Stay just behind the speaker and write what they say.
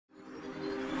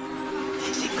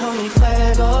call me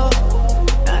Fuego.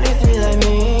 93 like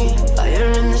me. Fire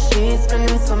in the sheets,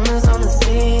 spending summers on the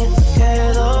seats.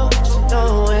 Quedo,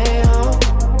 no way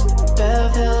home.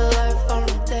 Better life on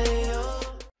the day.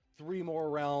 3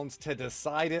 more rounds to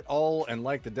decide it all, and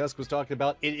like the desk was talking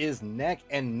about, it is neck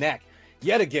and neck.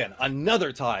 Yet again,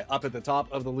 another tie up at the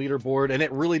top of the leaderboard, and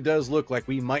it really does look like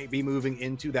we might be moving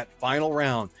into that final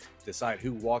round to decide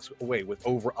who walks away with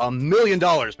over $1 million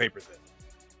paper thin.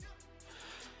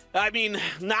 I mean,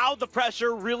 now the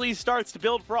pressure really starts to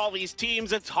build for all these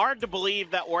teams. It's hard to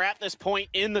believe that we're at this point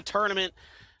in the tournament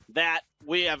that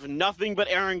we have nothing but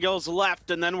Erangels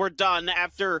left, and then we're done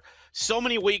after so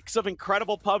many weeks of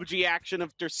incredible PUBG action,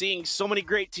 after seeing so many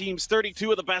great teams,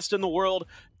 32 of the best in the world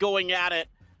going at it.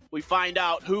 We find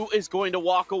out who is going to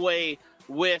walk away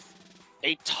with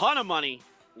a ton of money,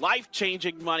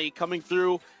 life-changing money coming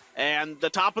through, and the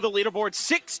top of the leaderboard,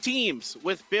 6 teams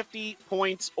with 50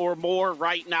 points or more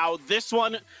right now. This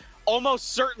one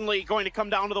almost certainly going to come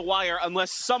down to the wire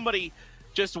unless somebody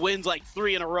just wins like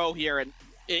 3 in a row here. And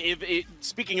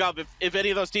speaking of, if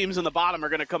any of those teams in the bottom are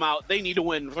going to come out, they need to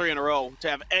win 3 in a row to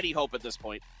have any hope at this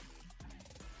point.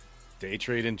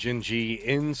 Daytrade and Gen G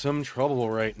in some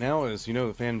trouble right now, as you know,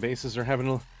 the fan bases are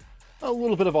having a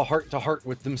little bit of a heart-to-heart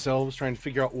with themselves, trying to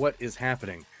figure out what is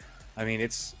happening. I mean,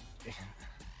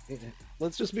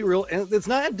 let's just be real, it's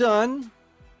not done,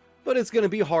 but it's going to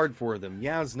be hard for them.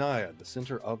 Yasnaya, the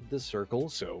center of the circle,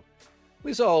 so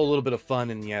we saw a little bit of fun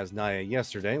in Yasnaya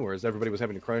yesterday, whereas everybody was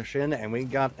having to crush in, and we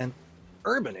got an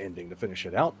urban ending to finish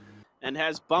it out. And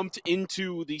has bumped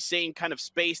into the same kind of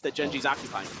space that Gen G's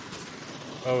occupying.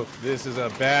 Oh, this is a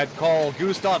bad call.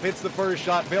 Gustav hits the first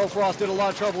shot. Balefrost in a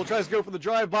lot of trouble. Tries to go for the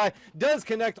drive-by. Does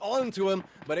connect onto him,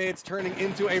 but it's turning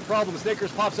into a problem.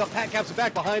 Snakers pops up. Pat Caps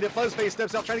back behind it. Fuzzface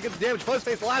steps out trying to get the damage.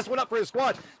 Fuzzface, the last one up for his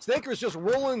squad. Snakers just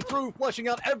rolling through, flushing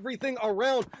out everything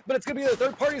around, but it's going to be the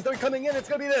third parties that are coming in. It's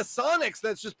going to be the Sonics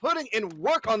that's just putting in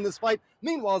work on this fight.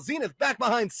 Meanwhile, Zenith back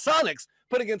behind Sonics,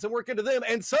 putting in some work into them,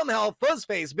 and somehow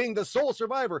Fuzzface being the sole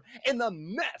survivor in the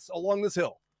mess along this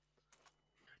hill.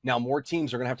 Now, more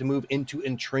teams are going to have to move into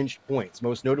entrenched points.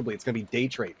 Most notably, it's going to be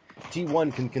Daytrade.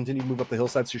 T1 can continue to move up the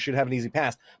hillside, so should have an easy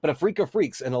pass. But a Freak of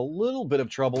Freaks in a little bit of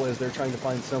trouble as they're trying to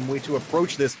find some way to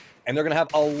approach this. And they're going to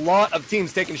have a lot of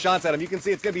teams taking shots at him. You can see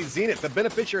it's going to be Zenith, the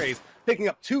beneficiaries, picking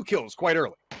up 2 kills quite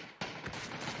early.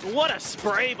 What a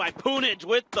spray by Punij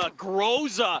with the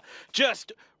Groza,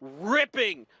 just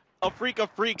ripping a Freak of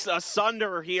Freaks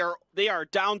asunder here. They are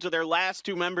down to their last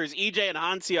 2 members. EJ and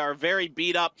Hansi are very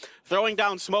beat up, throwing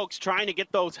down smokes, trying to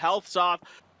get those healths off.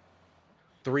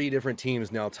 3 different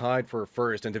teams now tied for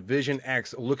first, and Division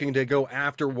X looking to go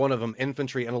after one of them.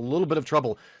 Infantry in a little bit of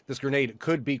trouble. This grenade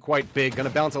could be quite big.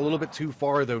 Gonna bounce a little bit too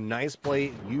far, though. Nice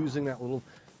play using that little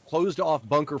closed off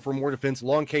bunker for more defense.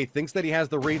 Long K thinks that he has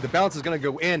the read. The bounce is going to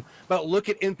go in, but look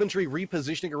at Infantry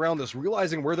repositioning around this,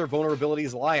 realizing where their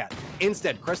vulnerabilities lie at.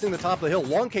 Instead, cresting the top of the hill.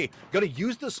 Long K going to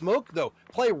use the smoke, though,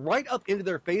 play right up into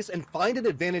their face and find an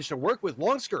advantage to work with.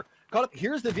 Longsker caught up,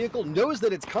 here's the vehicle, knows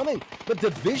that it's coming, but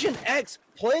Division X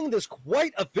playing this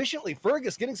quite efficiently.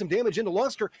 Fergus getting some damage into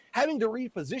Longsker, having to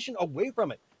reposition away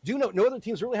from it. Do note, no other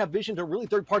teams really have vision to really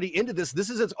third party into this. This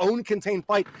is its own contained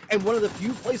fight, and one of the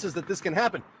few places that this can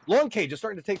happen. Long K just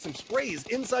starting to take some sprays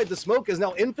inside the smoke is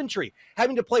now Infantry,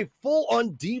 having to play full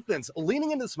on defense,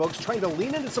 leaning into the smokes, trying to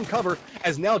lean into some cover,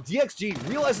 as now DXG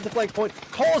realizes the flank point,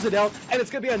 calls it out, and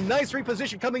it's going to be a nice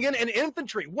reposition coming in, and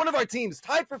Infantry, one of our teams,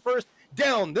 tied for first,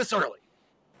 down this early.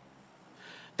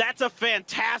 That's a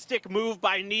fantastic move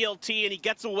by Neil T, and he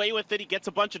gets away with it. He gets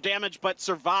a bunch of damage, but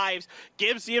survives,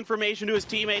 gives the information to his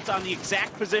teammates on the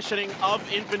exact positioning of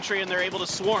Infantry, and they're able to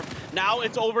swarm. Now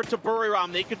it's over to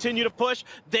Buriram. They continue to push.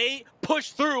 They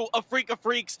push through a Freak of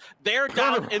Freaks. They're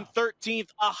down in 13th.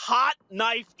 A hot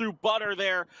knife through butter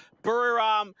there.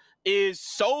 Buriram is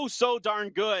so darn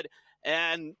good,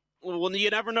 and well, you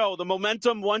never know. The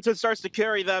momentum, once it starts to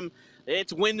carry them,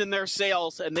 it's wind in their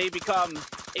sails, and they become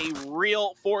a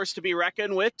real force to be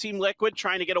reckoned with. Team Liquid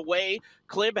trying to get away.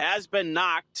 Clib has been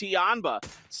knocked. Tianba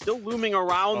still looming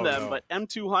around them, but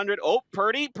M200,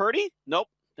 Purdy, nope.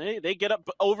 They get up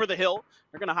over the hill.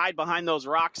 They're going to hide behind those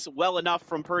rocks well enough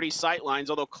from Purdy's sight lines,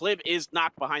 although Clib is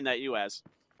knocked behind that US.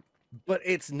 But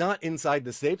it's not inside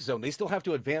the safe zone. They still have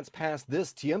to advance past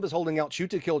this. Tiemba's holding out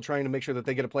Shoot to Kill, trying to make sure that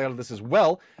they get a play out of this as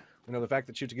well. We know the fact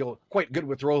that Shoot to Kill quite good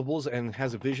with throwables and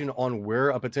has a vision on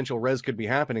where a potential res could be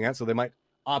happening at, so they might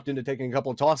opt into taking a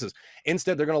couple of tosses.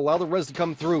 Instead, they're going to allow the res to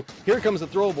come through. Here comes the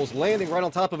throwables, landing right on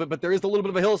top of it, but there is a little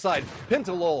bit of a hillside.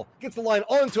 Pentalol gets the line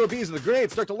onto a bees. The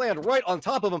grenades start to land right on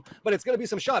top of him, but it's going to be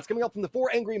some shots coming out from the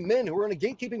 4 angry men who are in a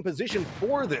gatekeeping position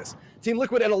for this. Team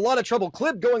Liquid in a lot of trouble.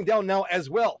 Clib going down now as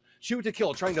well. Shoot to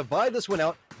kill, trying to buy this one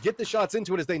out, get the shots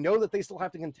into it as they know that they still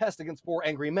have to contest against 4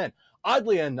 angry men.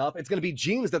 Oddly enough, it's going to be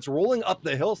Jeems that's rolling up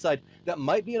the hillside that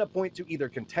might be in a point to either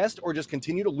contest or just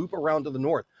continue to loop around to the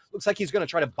north. Looks like he's going to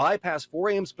try to bypass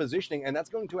 4AM's positioning, and that's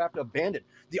going to have to abandon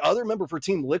the other member for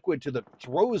Team Liquid to the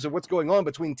throes of what's going on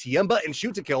between Tiemba and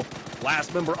Shoot to Kill.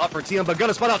 Last member up for Tiemba,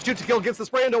 gonna spot out Shoot to Kill, gets the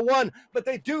spray into one, but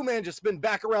they do manage to spin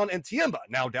back around, and Tiemba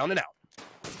now down and out.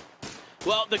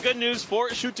 Well, the good news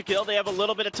for Shoot to Kill, they have a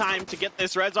little bit of time to get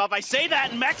this res off. I say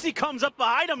that, and Mexi comes up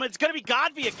behind him. It's going to be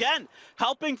Godv again,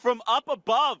 helping from up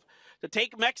above to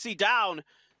take Mexi down.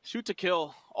 Shoot to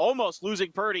Kill almost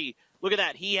losing Purdy. Look at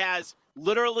that. He has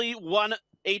literally 1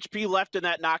 HP left in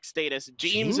that knock status.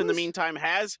 Jeems, in the meantime,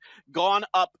 has gone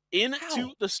up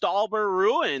into the Stalber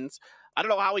ruins. I don't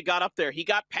know how he got up there. He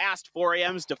got past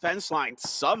 4AM's defense line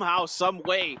somehow, some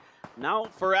way. Now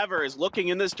Forever is looking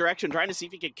in this direction, trying to see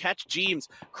if he can catch Jeems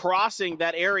crossing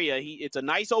that area. It's a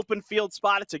nice open field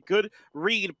spot. It's a good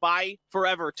read by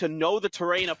Forever to know the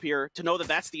terrain up here, to know that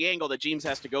that's the angle that Jeems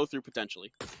has to go through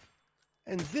potentially.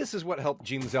 And this is what helped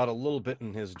Jeems out a little bit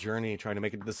in his journey, trying to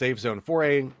make it to the safe zone.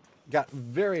 4A got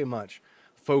very much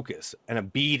focus and a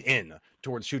bead in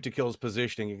towards Shoot to Kill's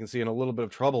positioning. You can see in a little bit of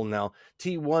trouble now.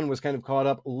 T1 was kind of caught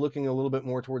up, looking a little bit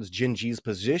more towards Jin G's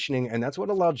positioning, and that's what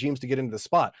allowed Jeems to get into the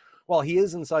spot. While he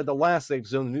is inside the last safe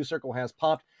zone, the new circle has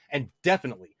popped and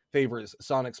definitely favors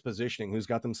Sonic's positioning, who's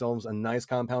got themselves a nice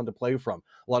compound to play from.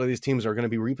 A lot of these teams are going to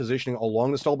be repositioning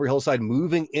along the Stalber hillside,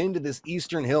 moving into this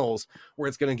eastern hills where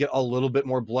it's going to get a little bit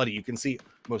more bloody. You can see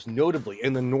most notably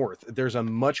in the north, there's a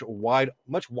much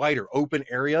wider open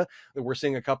area that we're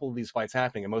seeing a couple of these fights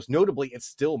happening. And most notably, it's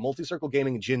still Multi-Circle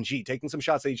Gaming and Jin G taking some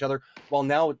shots at each other, while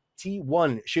now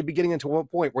T1 should be getting into one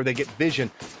point where they get vision.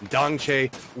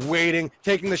 Dongche waiting,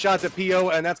 taking the shots at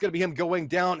PO, and that's going to be him going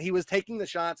down. He was taking the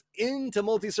shots into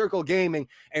Multi-Circle Gaming,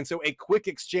 and so a quick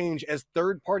exchange as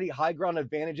third-party high ground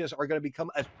advantages are going to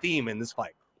become a theme in this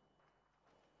fight.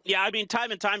 Yeah, I mean,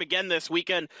 time and time again this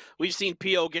weekend, we've seen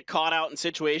PO get caught out in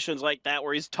situations like that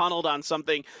where he's tunneled on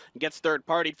something and gets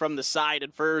third-partied from the side.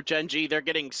 And for Gen G, they're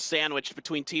getting sandwiched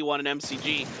between T1 and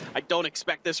MCG. I don't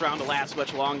expect this round to last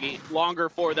much longer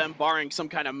for them, barring some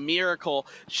kind of miracle.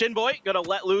 Shinboy going to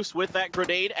let loose with that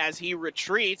grenade as he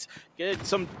retreats.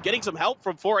 Getting some help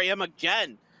from 4AM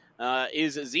again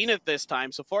is Zenith this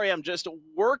time. So 4AM just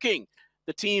working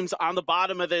the teams on the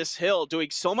bottom of this hill, doing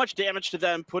so much damage to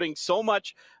them, putting so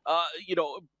much,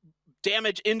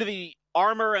 damage into the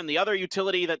armor and the other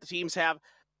utility that the teams have.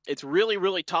 It's really,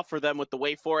 really tough for them with the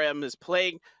way 4M is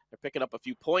playing. They're picking up a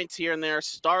few points here and there.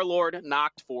 Star-Lord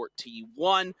knocked for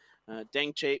T1.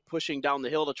 Dengche pushing down the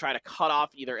hill to try to cut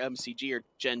off either MCG or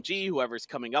Gen G, whoever's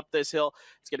coming up this hill.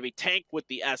 It's going to be Tank with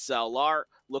the SLR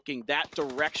looking that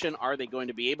direction. Are they going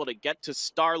to be able to get to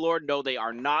Star-Lord? No, they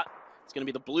are not. It's going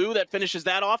to be the blue that finishes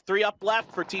that off. 3 up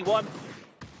left for T1.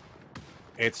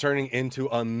 It's turning into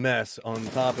a mess on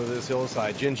top of this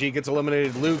hillside. Jin G gets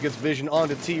eliminated. Lu gets vision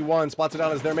onto T1. Spots it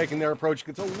out as they're making their approach.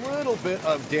 Gets a little bit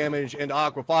of damage into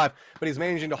Aqua 5, but he's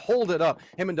managing to hold it up.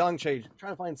 Him and Dongche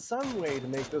trying to find some way to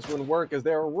make this one work as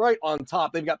they're right on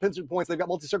top. They've got pincer points. They've got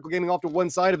Multi-Circle Gaming off to one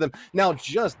side of them. Now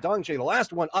just Dongche, the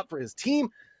last one up for his team.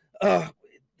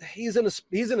 He's in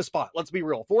a spot. Let's be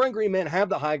real. 4 angry men have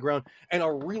the high ground and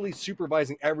are really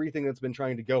supervising everything that's been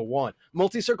trying to go on.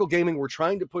 Multi-Circle Gaming were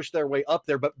trying to push their way up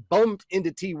there, but bumped into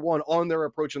T1 on their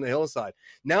approach on the hillside.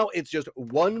 Now it's just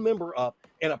one member up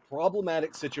in a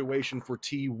problematic situation for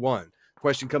T1.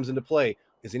 Question comes into play.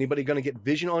 Is anybody going to get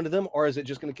vision onto them, or is it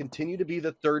just going to continue to be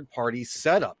the third-party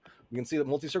setup? You can see that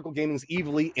Multi-Circle Gaming's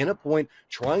evilly in a point,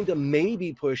 trying to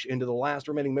maybe push into the last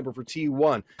remaining member for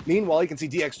T1. Meanwhile, you can see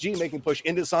DXG making push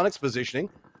into Sonic's positioning.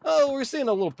 Oh, we're seeing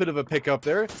a little bit of a pickup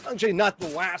there. Actually, not the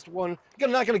last one.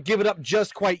 Not going to give it up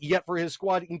just quite yet for his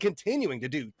squad, and continuing to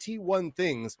do T1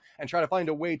 things and try to find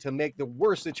a way to make the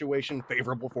worst situation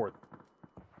favorable for them.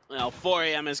 Well,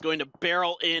 4AM is going to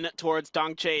barrel in towards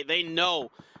Dongche. They know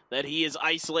that he is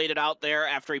isolated out there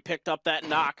after he picked up that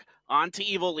knock onto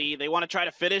Evil Lee. They want to try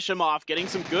to finish him off, getting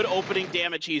some good opening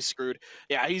damage. He's screwed.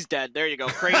 Yeah, he's dead. There you go.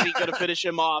 Crazy going to finish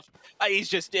him off.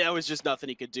 It was just nothing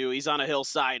he could do. He's on a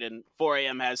hillside, and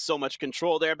 4AM has so much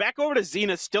control there. Back over to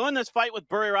Zenith, still in this fight with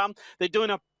Buriram. They've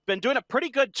been doing a pretty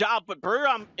good job, but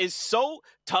Buriram is so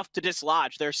tough to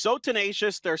dislodge. They're so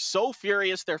tenacious. They're so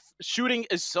furious. Their shooting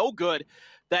is so good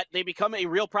that they become a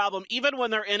real problem. Even when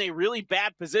they're in a really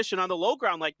bad position on the low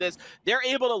ground like this, they're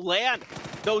able to land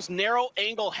those narrow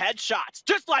angle headshots.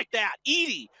 Just like that.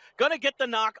 Edie gonna get the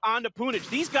knock onto Punich.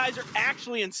 These guys are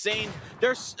actually insane.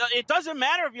 It doesn't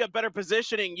matter if you have better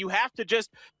positioning. You have to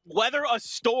just weather a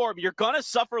storm. You're gonna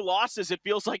suffer losses, it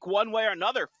feels like, one way or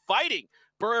another. Fighting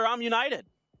Buriram United.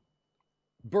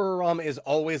 Buriram is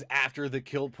always after the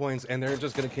kill points, and they're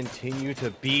just going to continue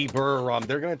to be Buriram.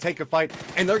 They're going to take a fight,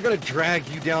 and they're going to drag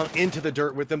you down into the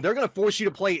dirt with them. They're going to force you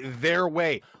to play their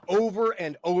way over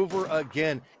and over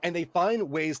again, and they find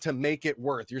ways to make it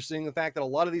worth. You're seeing the fact that a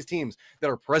lot of these teams that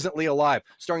are presently alive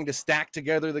starting to stack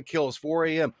together the kills.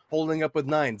 4AM holding up with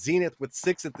 9, Zenith with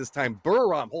 6 at this time,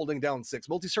 Buriram holding down 6,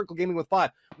 Multi-Circle Gaming with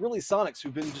 5. Really, Sonics,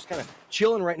 who've been just kind of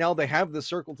chilling right now, they have the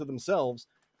circle to themselves.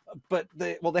 But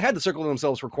they had the circle to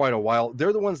themselves for quite a while.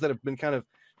 They're the ones that have been kind of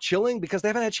chilling because they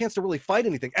haven't had a chance to really fight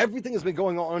anything. Everything has been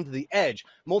going on to the edge.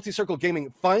 Multi-Circle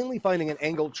Gaming finally finding an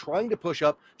angle, trying to push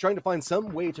up, trying to find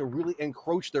some way to really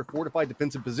encroach their fortified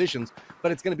defensive positions.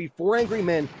 But it's going to be 4 angry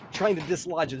men trying to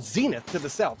dislodge Zenith to the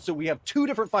south. So we have 2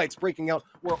 different fights breaking out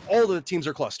where all the teams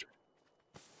are clustered.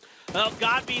 Well,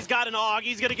 Godv's got an AUG.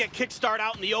 He's going to get kickstart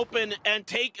out in the open and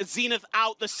take Zenith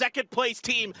out. The second place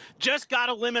team just got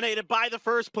eliminated by the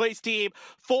first place team.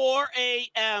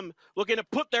 4AM looking to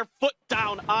put their foot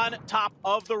down on top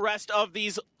of the rest of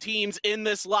these teams in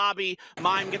this lobby.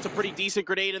 Mime gets a pretty decent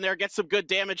grenade in there, gets some good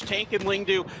damage. Tank and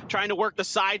Lingdu trying to work the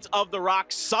sides of the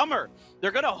rock. Summer,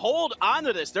 they're going to hold on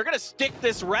to this. They're going to stick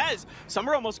this res.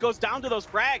 Summer almost goes down to those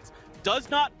frags.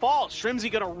 Does not fall.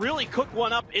 Shrimzy gonna really cook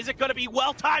one up. Is it gonna be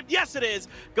well timed? Yes, it is.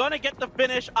 Gonna get the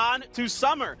finish on to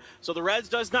Summer. So the res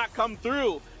does not come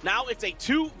through. Now it's a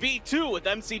 2v2 with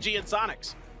MCG and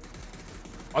Sonics.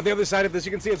 On the other side of this,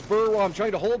 you can see it's Buriram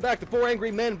trying to hold back the 4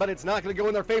 angry men, but it's not going to go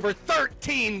in their favor.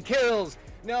 13 kills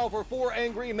now for 4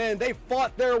 angry men. They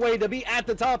fought their way to be at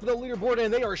the top of the leaderboard,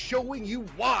 and they are showing you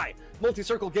why.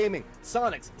 Multi-Circle Gaming,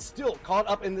 Sonics still caught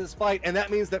up in this fight, and that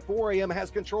means that 4AM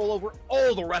has control over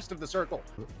all the rest of the circle.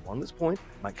 On this point,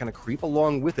 might kind of creep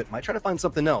along with it, might try to find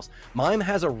something else. Mime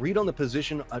has a read on the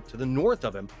position to the north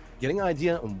of him, getting an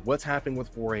idea on what's happening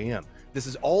with 4AM. This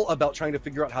is all about trying to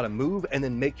figure out how to move and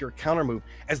then make your counter move,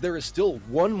 as there is still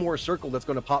one more circle that's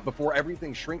going to pop before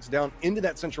everything shrinks down into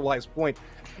that centralized point.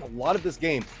 A lot of this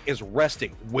game is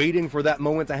resting, waiting for that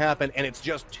moment to happen, and it's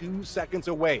just 2 seconds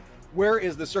away. Where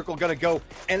is the circle going to go?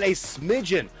 And a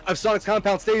smidgen of Sonic's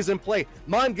compound stays in play.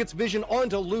 Mime gets vision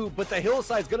onto Lu, but the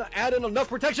hillside's going to add in enough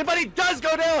protection, but he does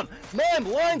go down. Mime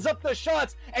lines up the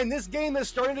shots, and this game is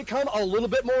starting to come a little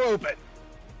bit more open.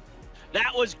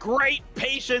 That was great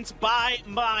patience by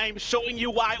Mime, showing you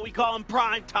why we call him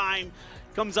prime time.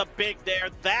 Comes up big there.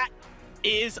 That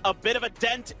is a bit of a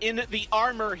dent in the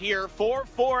armor here for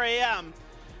 4AM.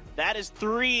 That is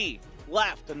 3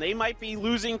 left, and they might be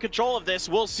losing control of this.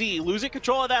 We'll see. Losing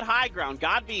control of that high ground.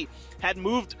 Godv had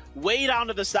moved way down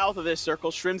to the south of this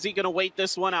circle. Shrimzy gonna wait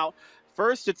this one out.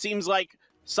 First, it seems like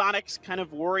Sonic's kind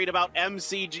of worried about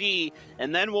MCG,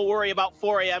 and then we'll worry about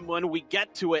 4AM when we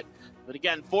get to it. But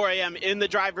again, 4AM in the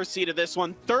driver's seat of this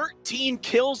one. 13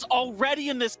 kills already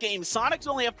in this game. Sonics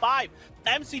only have 5.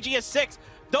 MCG has 6.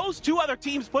 Those 2 other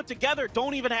teams put together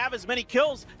don't even have as many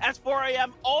kills as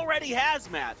 4AM already has,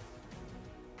 Matt.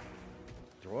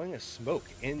 Throwing a smoke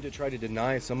in to try to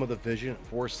deny some of the vision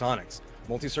for Sonics.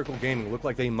 Multi-Circle Gaming look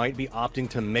like they might be opting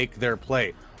to make their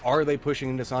play. Are they pushing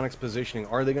into Sonic's positioning?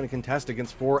 Are they going to contest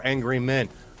against 4 angry men?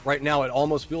 Right now, it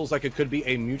almost feels like it could be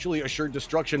a mutually assured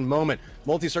destruction moment.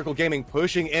 Multi-Circle Gaming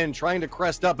pushing in, trying to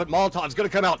crest up, but Molotov's going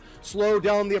to come out, slow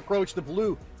down the approach. The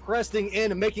blue cresting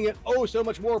in and making it oh so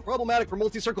much more problematic for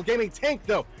Multi-Circle Gaming. Tank,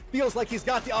 though, feels like he's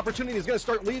got the opportunity. He's going to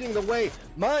start leading the way.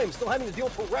 Mime still having to deal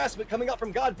with harassment coming out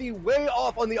from Godv way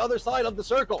off on the other side of the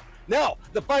circle. Now,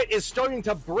 the fight is starting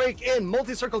to break in.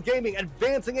 Multi-Circle Gaming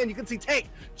advancing in. You can see Tank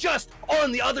just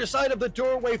on the other side of the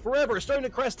doorway forever, starting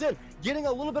to crest in, getting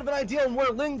a little bit of an idea on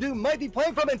where Lingdu might be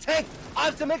playing from, and Tank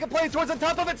opts to make a play towards the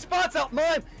top of it, spots out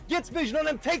Mime, gets vision on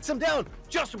him, takes him down.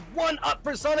 Just 1 up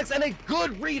for Sonics, and a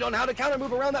good read on how to counter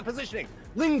move around that positioning.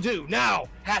 Lingdu now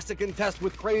has to contest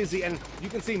with Crazy, and you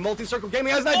can see Multi-Circle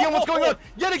Gaming has an idea on what's going on.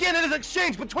 Yet again, it is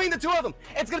exchange between the 2 of them.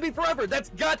 It's going to be forever. That's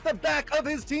got the back of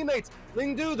his teammates.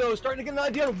 Lingdu, though, starting to get an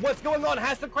idea of what's going on,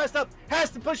 has to crest up, has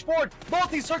to push forward.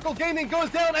 Multi-Circle Gaming goes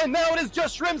down, and now it is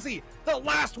just Shrimzy, the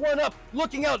last one up,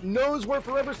 looking out, knows where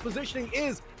Forever's positioning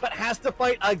is, but has to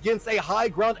fight against a high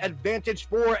ground advantage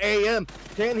for AM.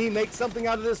 Can he make something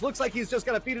out of this? Looks like he's just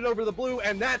going to feed it over the blue,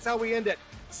 and that's how we end it.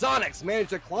 Sonics managed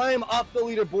to climb up the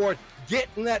leaderboard,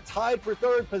 getting that tied for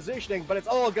 3rd positioning, but it's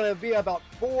all going to be about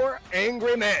 4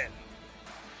 angry men.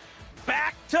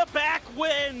 Back-to-back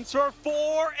wins for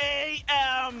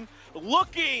 4AM,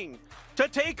 looking to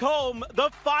take home the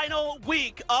final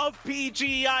week of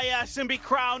PGI.S and be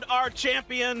crowned our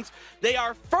champions. They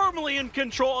are firmly in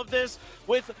control of this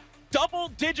with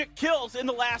double-digit kills in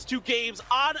the last 2 games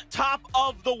on top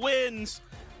of the wins.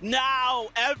 Now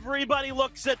everybody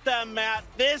looks at them, Matt.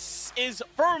 This is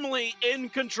firmly in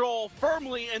control,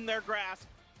 firmly in their grasp.